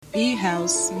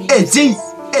B-House. SG.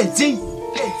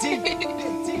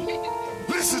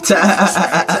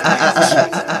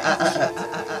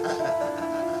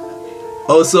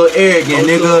 Oh, so arrogant,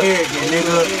 nigga.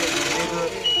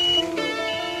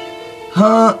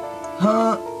 Huh?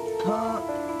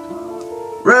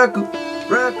 Record.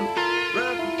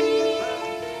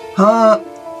 Huh?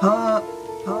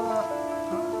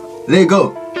 Let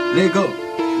go.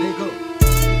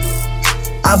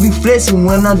 I be flexing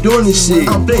when I'm doing this shit.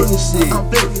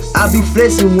 I be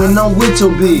flexing when I'm with your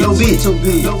bitch.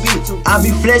 I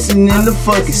be flexing in the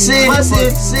fucking city.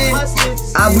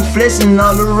 I be flexing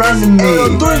all around me.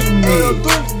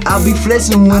 I be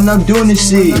flexing when I'm doing this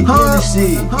shit.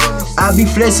 I be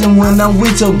flexing when I'm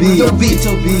with your bitch.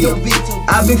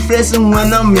 I be flexing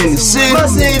when I'm in the city.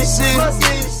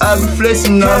 I be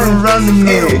flexing all around the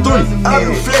man. I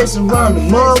be flexing around the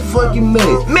motherfucking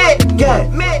man. Got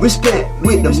respect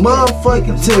with the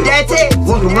motherfucking tip.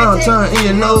 Walk around town and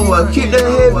you know I keep that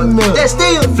heavy meal. That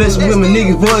still flexing with my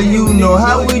niggas, boy, you know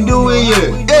how we do it, yeah.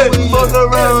 We fuck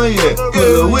around, yeah.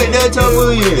 With that top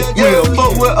of, yeah. We don't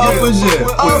fuck with uppers, yeah.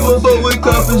 We don't fuck with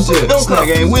coppers, yeah. Snack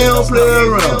ain't, we don't play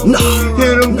around.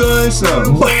 Hit them guns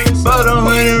some. About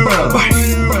 100 rounds.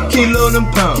 Kilo them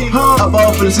pounds. I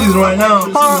ball for the season right now.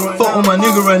 Fuck with my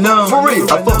nigga right now. For real.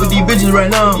 I fuck with these bitches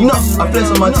right now. You know, I flex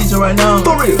on my teacher right now.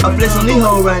 For real. I flex on these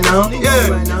hoes right now.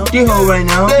 Yeah. These hoes right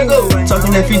now.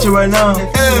 Talking that feature right now.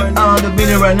 I'm on the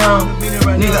business right now.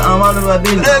 Nigga, I'm all about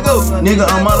business. Let go. Nigga,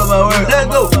 I'm all about work. Let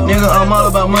go. Nigga, I'm all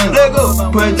about money. Let go.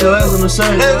 Put your ass on the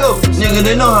shirt. Let go. Nigga,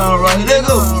 they know how I'm rockin'. Let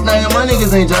go. Snagging my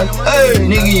niggas ain't jockin'. Hey,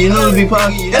 nigga, you know to be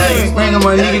pocket. Hey, snagging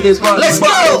my nigga this spot. Let's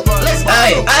go.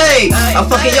 Hey, I'm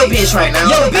fucking your bitch right now.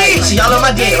 Yo, bitch, she all on my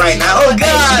dick right now. Oh God,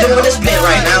 she doing this split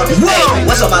right now. Hey,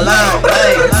 what's on my line?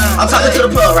 Hey, I'm talking to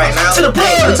the plug right now.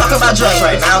 We talking about drugs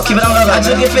right now. Keep it on love, I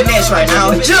just get finesse right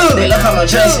now. They love how I'm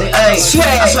dressing. Hey,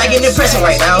 I'm swagging in prison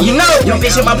right now. You know, your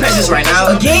bitch in my presence right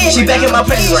now. Again, she back in my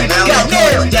presence right now.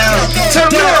 Goddamn,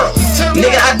 turn down.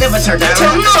 Nigga, I never turn down.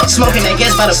 Smoking that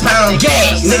gas by the pound.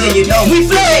 Nigga, you know we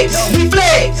flex.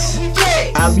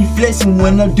 I be flexing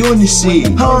when I'm doing this shit.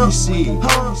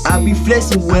 I be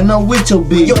flexing when I'm with your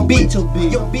bitch.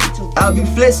 I be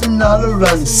flexing all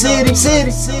around the city.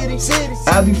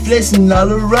 I be flexing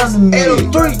all around the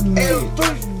man.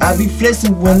 I be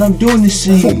flexing when I'm doing this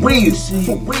shit. For real.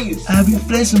 I be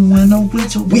flexing when I'm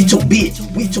with your bitch.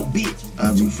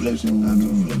 I be flexing when I'm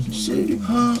in the city.